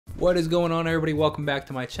What is going on, everybody? Welcome back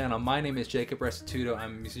to my channel. My name is Jacob Restituto.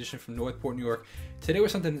 I'm a musician from Northport, New York. Today we're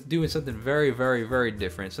doing something very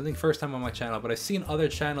different. Something first time on my channel, but I've seen other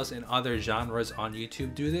channels in other genres on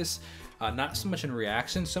YouTube do this. Not so much in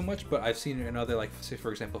reaction so much, but I've seen it in other, like, say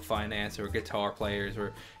for example, finance or guitar players,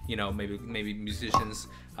 or maybe musicians.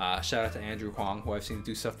 Shout out to Andrew Huang, who I've seen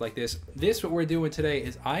do stuff like this. What we're doing today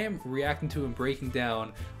is I am reacting to and breaking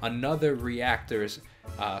down another reactor's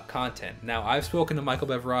content. Now, I've spoken to Michael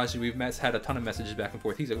Beveraggi. We've had a ton of messages back and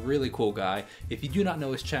forth. He's a really cool guy. If you do not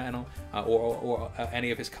know his channel or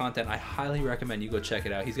any of his content, I highly recommend you go check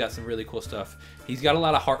it out. He's got some really cool stuff. He's got a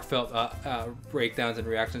lot of heartfelt breakdowns and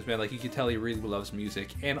reactions, man. Like, you can tell he really loves music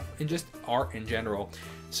and just art in general.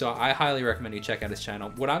 So I highly recommend you check out his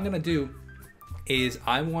channel. What I'm gonna do is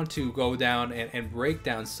I want to go down and break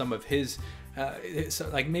down some of his so,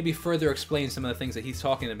 like, maybe further explain some of the things that he's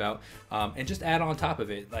talking about, and just add on top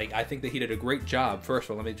of it. Like, I think that he did a great job. First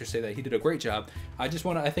of all, let me just say that he did a great job. I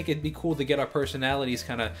think it'd be cool to get our personalities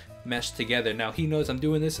kind of meshed together. Now, he knows I'm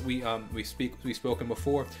doing this. We've spoken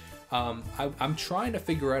before. I'm trying to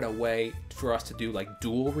figure out a way for us to do like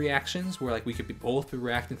dual reactions, where like we could both be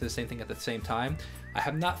reacting to the same thing at the same time. I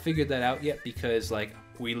have not figured that out yet, because like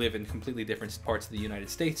we live in completely different parts of the United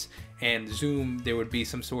States, and Zoom, there would be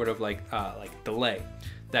some sort of like delay.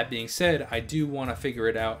 That being said, I do want to figure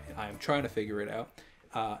it out. I'm trying to figure it out.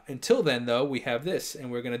 Until then, though, we have this,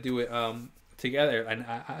 and we're gonna do it together,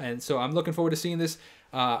 and so I'm looking forward to seeing this.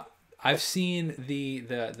 I've seen the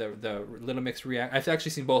Little Mix react. I've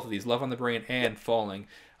actually seen both of these, Love on the Brain and Falling.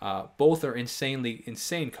 Both are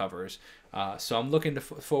insane covers. So I'm looking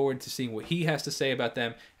forward to seeing what he has to say about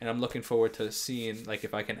them, and I'm looking forward to seeing like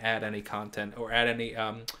if I can add any content or add any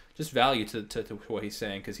just value to what he's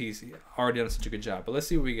saying, because he's already done such a good job. But let's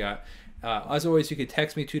see what we got. As always, you can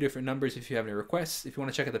text me 2 different numbers if you have any requests. If you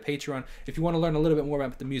want to check out the Patreon, if you want to learn a little bit more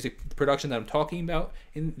about the music production that I'm talking about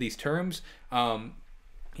in these terms,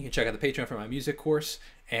 you can check out the Patreon for my music course.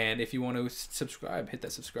 And if you want to subscribe, hit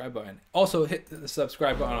that subscribe button. Also, hit the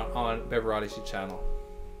subscribe button on Beveraggi's channel.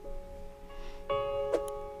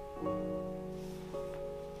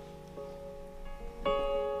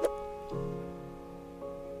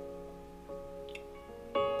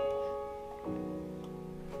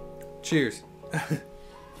 Cheers.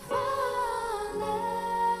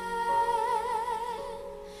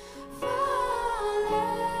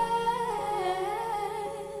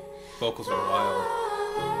 Vocals are wild.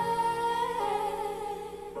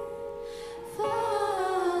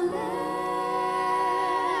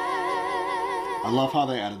 I love how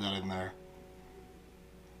they added that in there.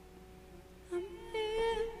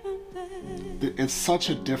 It's such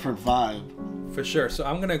a different vibe. For sure. So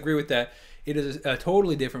I'm going to agree with that. It is a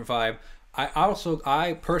totally different vibe.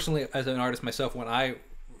 I personally, as an artist myself, when I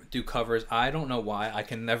do covers, I don't know why I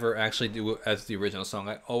can never actually do it as the original song.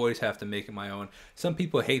 I always have to make it my own. Some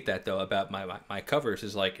people hate that though about my covers.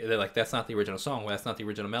 Is like, they're like, that's not the original song, well, that's not the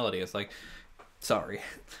original melody. It's like, sorry.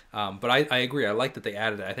 But I agree. I like that they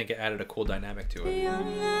added it. I think it added a cool dynamic to it.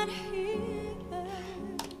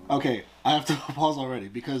 Okay, I have to pause already,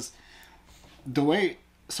 because the way,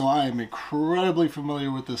 so I am incredibly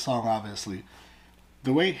familiar with this song, obviously.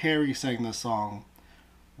 The way Harry sang this song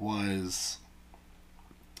was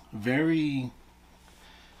very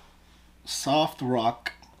soft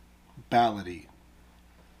rock ballady,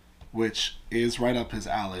 which is right up his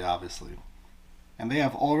alley, obviously. And they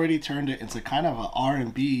have already turned it into kind of an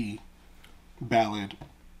R&B ballad,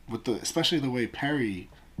 with especially the way Perry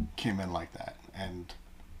came in like that, and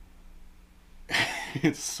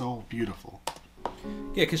it's so beautiful.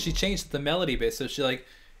 Yeah, because she changed the melody bit, so she like,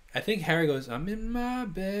 I think Harry goes, I'm in my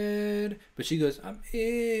bed, but she goes, I'm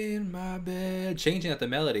in my bed, changing out the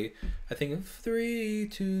melody. I think 3,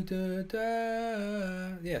 2, da,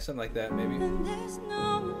 da. Yeah, something like that, maybe. And there's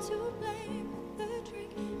no one to blame the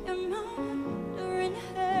drink in my wandering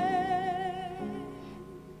head.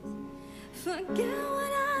 Forget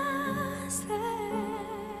what I said.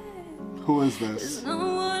 Who is this?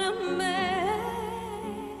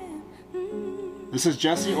 This is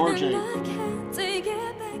Jesse or Jay?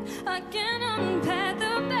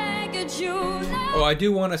 Oh, I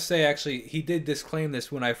do want to say, actually, he did disclaim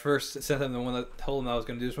this when I first sent him the one that told him I was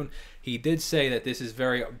going to do this one. He did say that this is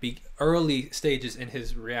very early stages in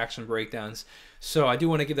his reaction breakdowns. So I do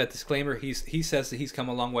want to give that disclaimer. He says that he's come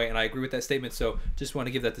a long way, and I agree with that statement. So just want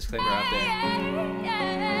to give that disclaimer out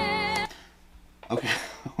there. Okay.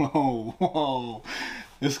 Whoa.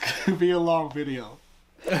 This could be a long video.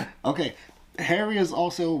 Okay. Harry is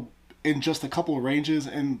also in just a couple of ranges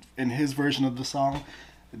in his version of the song.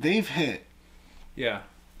 They've hit, yeah,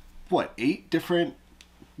 what, 8 different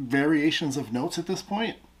variations of notes at this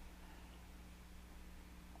point?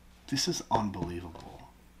 This is unbelievable.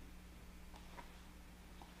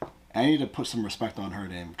 I need to put some respect on her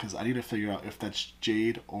name because I need to figure out if that's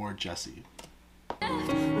Jade or Jessie.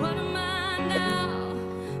 What am I now?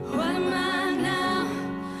 What am I now?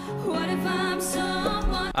 What if I'm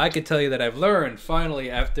someone? I could tell you that I've learned finally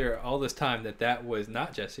after all this time that that was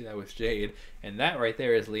not Jessie, that was Jade, and that right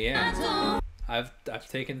there is Leanne. I've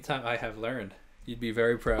taken time. I have learned. You'd be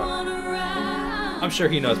very proud. I'm sure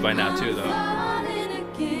he knows by now too, though.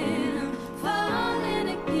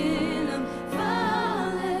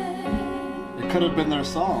 It could have been their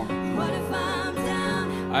song.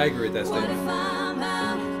 I agree with that What if statement. I'm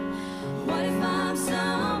out? What if I'm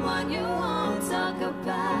someone you won't talk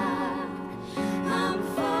about? I'm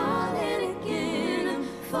falling again, I'm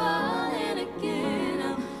falling again,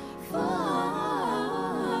 I'm falling.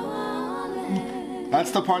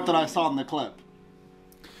 That's the part that I saw in the clip.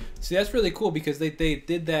 See, that's really cool because they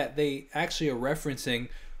did that. They actually are referencing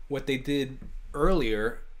what they did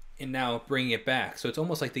earlier and now bringing it back. So it's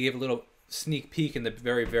almost like they gave a little sneak peek in the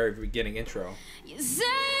very, very beginning intro. You say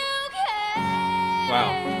you care,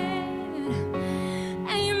 Wow.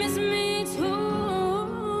 and you miss me too.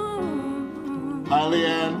 Hi,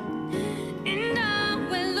 Leanne. And I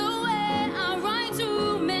will away. I write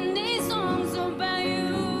too many songs about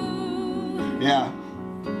you. Yeah.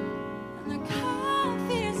 And the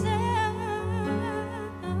coffee's out.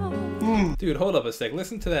 Dude, hold up a sec.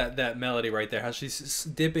 Listen to that melody right there. How she's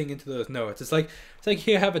dipping into those notes. It's like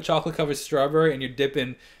you have a chocolate covered strawberry and you're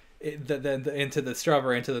dipping into the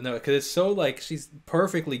strawberry into the note because it's so like she's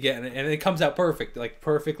perfectly getting it and it comes out perfect, like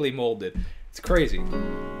perfectly molded. It's crazy. And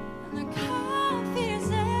the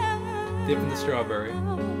coffee's out. Dipping the strawberry.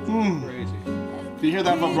 Crazy. Do you hear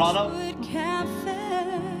that vibrato? Beachwood Cafe,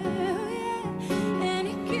 and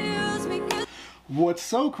it kills me 'cause What's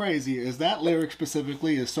so crazy is that lyric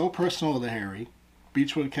specifically is so personal to Harry.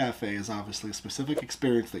 Beachwood Cafe is obviously a specific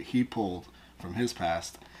experience that he pulled from his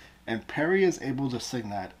past. And Perry is able to sing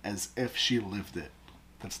that as if she lived it.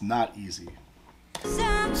 That's not easy.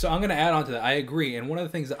 So I'm going to add on to that. I agree. And one of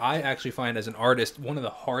the things that I actually find as an artist, one of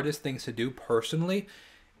the hardest things to do personally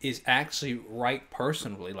is actually write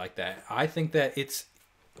personally like that. I think that it's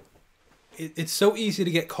so easy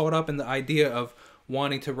to get caught up in the idea of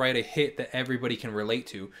wanting to write a hit that everybody can relate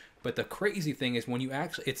to. But the crazy thing is when you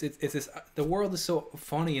actually, it's this, the world is so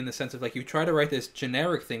funny in the sense of like you try to write this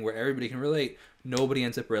generic thing where everybody can relate, nobody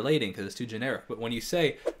ends up relating because it's too generic. But when you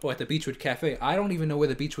say, oh, at the Beachwood Cafe, I don't even know where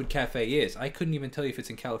the Beachwood Cafe is. I couldn't even tell you if it's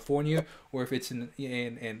in California or if it's in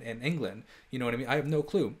England. You know what I mean? I have no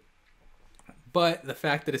clue. But the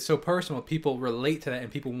fact that it's so personal, people relate to that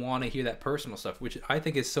and people want to hear that personal stuff, which I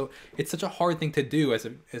think is so, it's such a hard thing to do as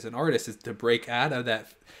an artist, is to break out of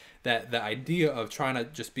that the idea of trying to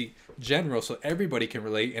just be general so everybody can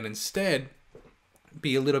relate and instead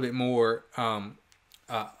be a little bit more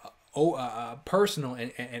personal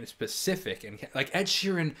and specific. And like Ed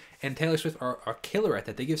Sheeran and Taylor Swift are killer at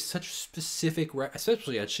that. They give such specific,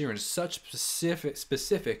 especially Ed Sheeran, such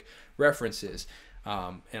specific references.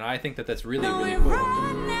 And I think that that's really, really cool.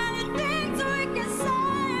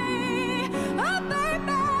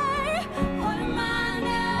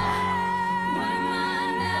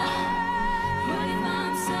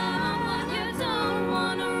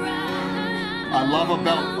 I love a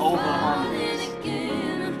belt over harmonies.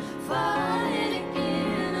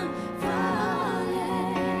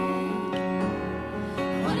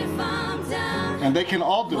 And they can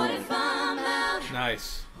all do it.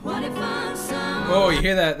 Nice. What if I'm Oh, you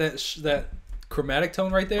hear that chromatic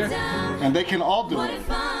tone right there? And they can all do What it. if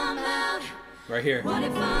I'm out? Right here. What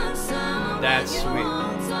if I'm someone That's you sweet.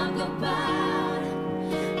 won't talk about?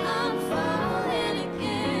 I'm falling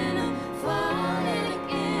again, I'm falling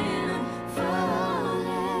again, I'm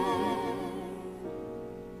falling.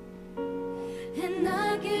 And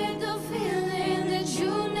I get the feeling that you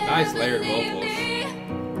never Nice layered leave vocals. me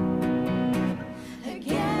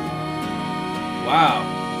again.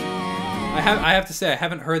 Wow. I have to say I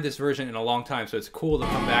haven't heard this version in a long time, so it's cool to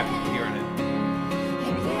come back and hearing it.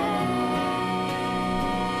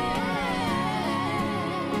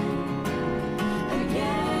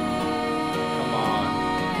 Come on.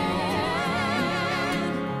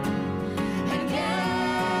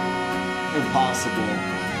 Impossible.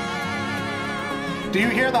 Do you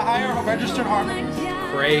hear the higher registered harmonies?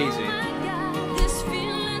 Crazy.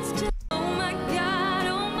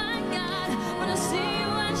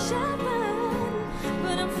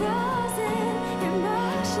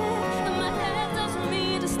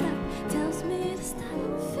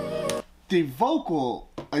 The vocal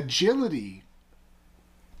agility.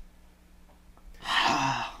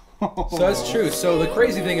 So that's true. So the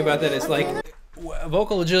crazy thing about that is like,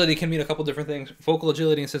 vocal agility can mean a couple different things. Vocal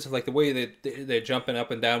agility in the sense of like the way that they're jumping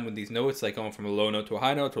up and down with these notes, like going from a low note to a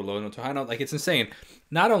high note to a low note to a high note. Like it's insane.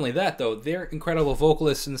 Not only that though, they're incredible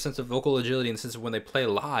vocalists in the sense of vocal agility in the sense of when they play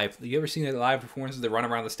live. You ever seen their live performances? They run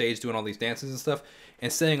around the stage doing all these dances and stuff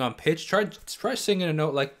and staying on pitch. Try singing a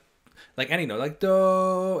note like any note, like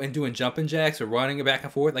do, and doing jumping jacks or running it back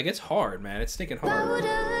and forth. Like it's hard, man. It's stinking hard.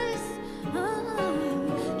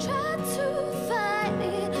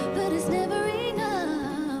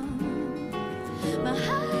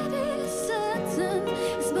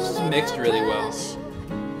 Mixed really well.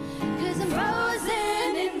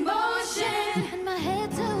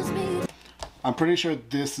 I'm pretty sure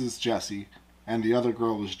this is Jessie, and the other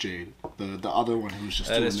girl was Jade. The other one who was just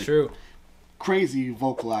doing the true. Crazy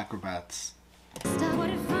vocal acrobats.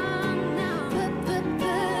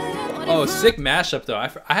 Oh, sick mashup though. I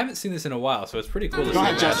haven't seen this in a while, so it's pretty cool to see. Go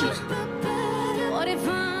ahead, Jessie.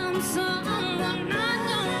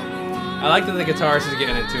 I like that the guitarist is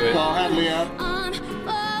getting into it. Go ahead, Leah.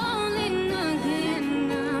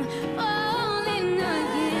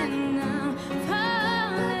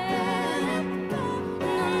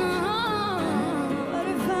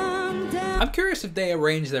 I'm curious if they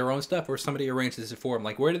arranged their own stuff or somebody arranged this for them.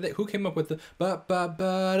 Like, who came up with the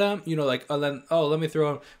you know, like, let me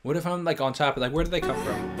throw. What if I'm like on top of, like, where did they come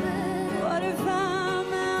from? What if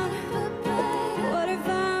I'm out? What if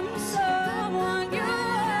I'm someone you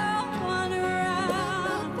want around?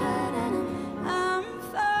 I'm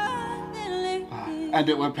finally End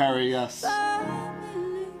it with Perry, yes.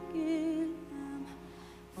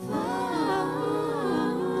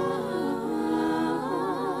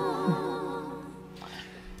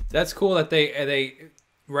 That's cool that they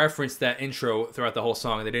referenced that intro throughout the whole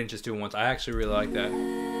song and they didn't just do it once. I actually really like that.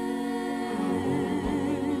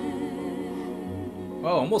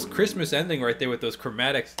 Oh, almost Christmas ending right there with those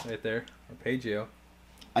chromatics right there. Arpeggio.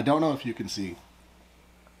 I don't know if you can see,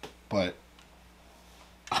 but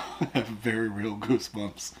I have very real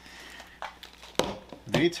goosebumps.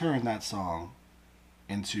 They turned that song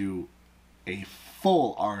into a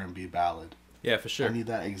full R&B ballad. Yeah, for sure. I need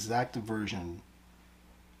that exact version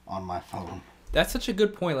on my phone. That's such a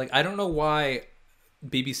good point. Like, I don't know why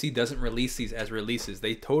BBC doesn't release these as releases.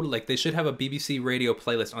 They should have a BBC radio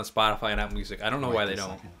playlist on Spotify and Apple Music. I don't know why they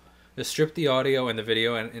don't. Just strip the audio and the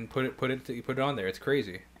video and put it on there. It's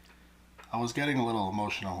crazy. I was getting a little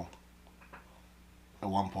emotional at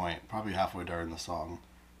one point, probably halfway during the song,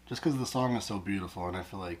 just because the song is so beautiful, and I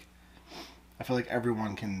feel like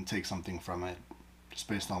everyone can take something from it, just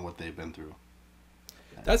based on what they've been through.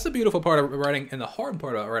 That's the beautiful part of writing, and the hard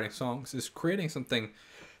part about writing songs is creating something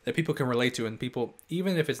that people can relate to, and people,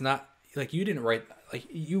 even if it's not, like, you didn't write, like,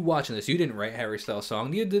 you watching this, you didn't write Harry Styles'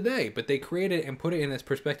 song, neither did they, but they created it and put it in this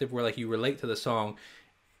perspective where, like, you relate to the song,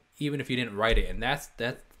 even if you didn't write it, and that's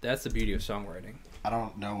the beauty of songwriting. I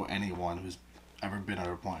don't know anyone who's ever been at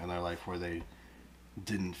a point in their life where they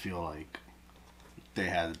didn't feel like they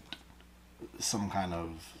had some kind of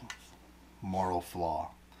moral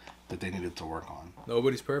flaw that they needed to work on.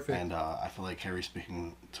 Nobody's perfect. And I feel like Harry's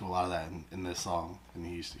speaking to a lot of that in this song, and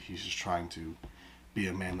he's just trying to be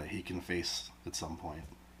a man that he can face at some point.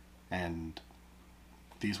 And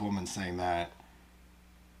these women saying that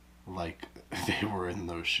like they were in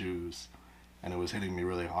those shoes, and it was hitting me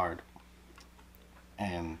really hard.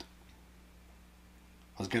 And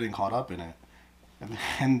I was getting caught up in it, and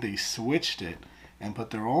then they switched it and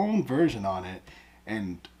put their own version on it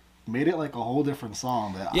and made it like a whole different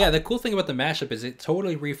song. The cool thing about the mashup is it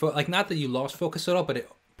totally like, not that you lost focus at all, but it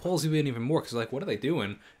pulls you in even more, because like, what are they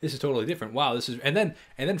doing? This is totally different. Wow, this is, and then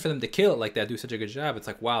for them to kill it like that, do such a good job, it's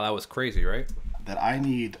like, wow, that was crazy, right? That I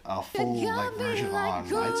need a full like version on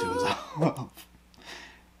iTunes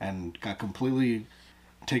and got completely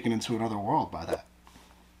taken into another world by that.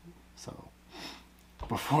 So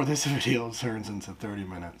before this video turns into 30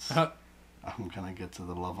 minutes, I'm gonna get to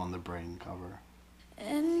the Love on the Brain cover.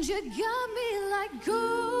 And you got me like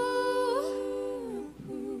gold.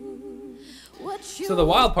 So the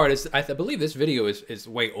wild part is, I believe this video is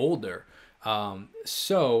way older.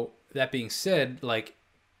 So that being said, like,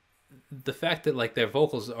 the fact that like their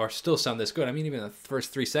vocals are still sound this good. I mean, even the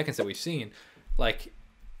first 3 seconds that we've seen, like,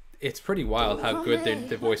 it's pretty wild how good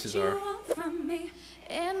their voices are.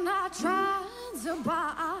 And I tried to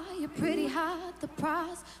buy you pretty hard the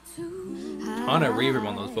price too high. On a reverb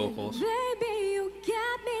on those vocals. Baby, you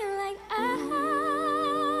got me like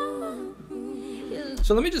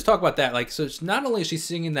So let me just talk about that. Like, so it's not only is she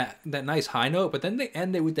singing that nice high note, but then they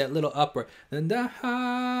end it with that little upper. Then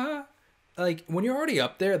like, when you're already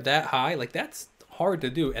up there that high, like, that's hard to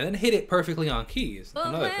do, and then hit it perfectly on keys.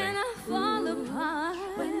 Another thing.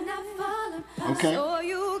 Okay. So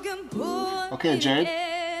you can pull Okay, me Jade.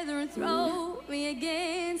 together and throw me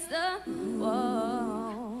against the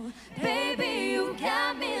wall. Baby, you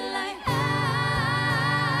got me like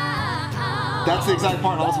That's the exact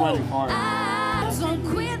part I was waiting for. Don't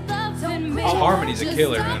quit loving me. His harmony's a Just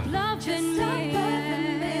killer, stop man. loving me.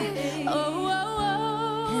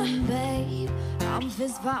 And babe, I'm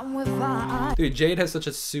fist fighting with fire. Dude, Jade has such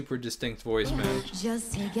a super distinct voice, man.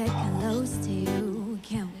 Just to get close to you,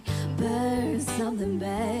 can we burn something,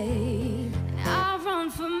 babe? I run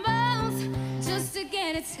for miles just to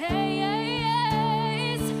get a taste.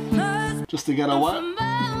 Just to get a what?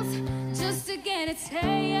 Miles just to get a taste.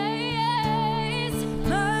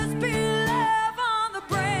 Must be love on the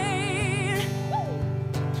brain.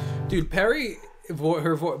 Dude, Perry,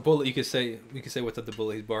 Bullet, you could say what's up the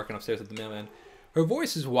Bullet. He's barking upstairs at the mailman. Her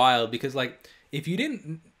voice is wild because like if you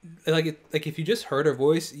didn't if you just heard her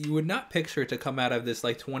voice, you would not picture it to come out of this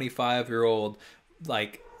like 25-year-old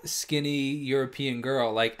like skinny European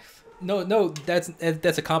girl. Like no, that's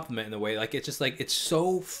a compliment in a way. Like it's just like it's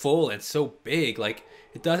so full and so big. Like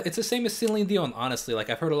it's the same as Celine Dion, honestly. Like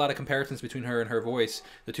I've heard a lot of comparisons between her and her voice,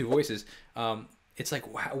 the two voices. It's like,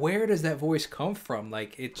 where does that voice come from?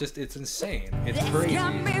 Like it's insane. It's crazy.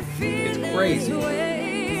 It's crazy.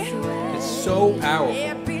 It's so powerful.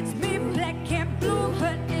 It beats me black and blue,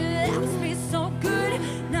 but it loves me so good.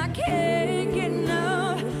 And I can't get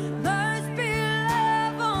enough. Must be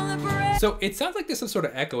love on the brain. So it sounds like there's some sort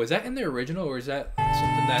of echo. Is that in the original or is that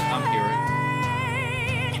something that I'm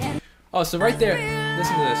hearing? Oh, so right there,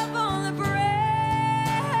 listen to this.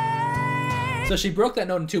 So she broke that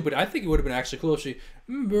note in two, but I think it would have been actually cool if she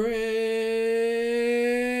brain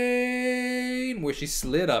where she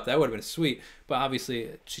slid up. That would have been sweet. But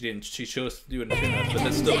obviously she didn't. She chose to do it in two notes, but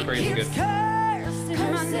that's still crazy good.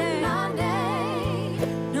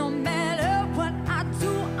 No matter what I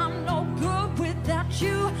do, I'm no good without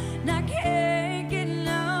you. And I can't get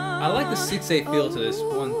enough. I like the 6/8 feel to this.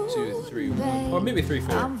 1, 2, 3, 1, or maybe 3,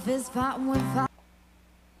 4. I'm fist fighting with fire.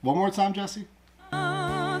 One more time, Jesse.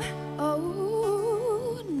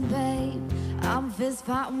 Oh, babe, I'm fist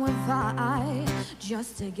fighting with fire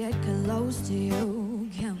just to get close to you.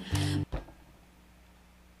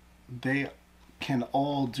 They can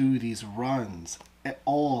all do these runs.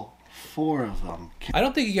 All 4 of them. I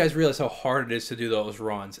don't think you guys realize how hard it is to do those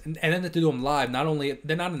runs, and then to do them live. Not only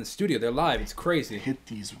they're not in the studio, they're live. It's crazy. Hit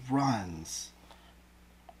these runs.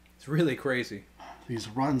 It's really crazy. These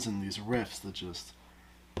runs and these riffs that just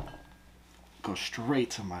go straight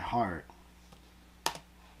to my heart.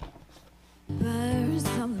 There's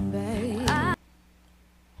something, babe.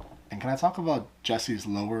 And can I talk about Jesse's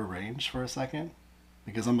lower range for a second?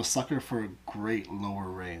 Because I'm a sucker for a great lower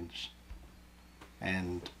range.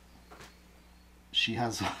 And she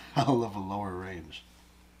has a hell of a lower range.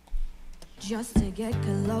 Just to get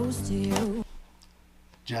close to you.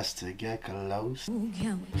 Just to get close.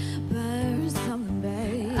 Can we burn something,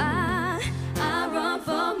 babe? I run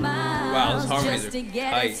for miles. Wow, those harmonies just are to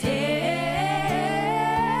get tight. a taste.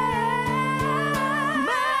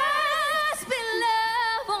 Must be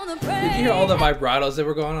love on the brain. Did you hear all the vibratos that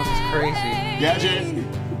were going on? It's crazy. Yeah, Jay.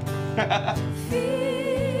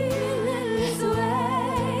 Feeling this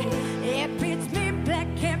way. It beats me black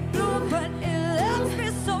and blue, but it loves me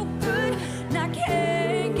so good. And I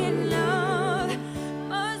can't get enough.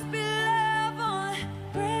 Must be love on the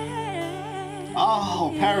brain.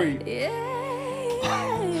 Oh, Perry.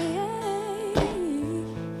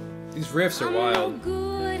 These riffs are wild.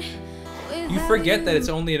 You forget that it's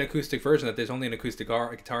only an acoustic version, that there's only an acoustic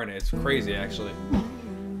guitar in it. It's crazy, actually.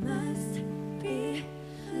 Must be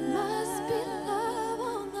love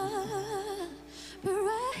on the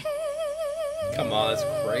brain. Come on, that's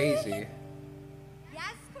crazy.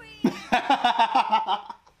 Yes, queen.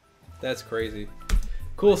 That's crazy.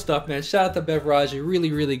 Cool stuff, man. Shout out to Beveraggi.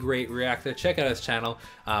 Really, really great reactor. Check out his channel.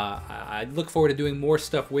 I look forward to doing more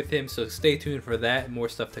stuff with him, so stay tuned for that. More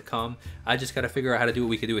stuff to come. I just got to figure out how to do it.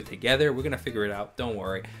 We can do it together. We're going to figure it out. Don't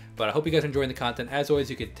worry. But I hope you guys are enjoying the content. As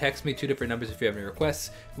always, you can text me 2 different numbers if you have any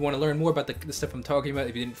requests. If you want to learn more about the stuff I'm talking about,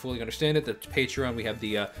 if you didn't fully understand it, the Patreon, we have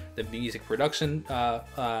the music production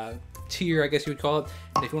tier, I guess you would call it.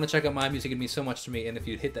 And if you want to check out my music, it means so much to me. And if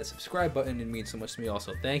you'd hit that subscribe button, it means so much to me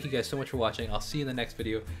also. Thank you guys so much for watching. I'll see you in the next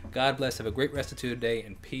video. God bless. Have a great Restituto day,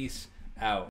 and peace out.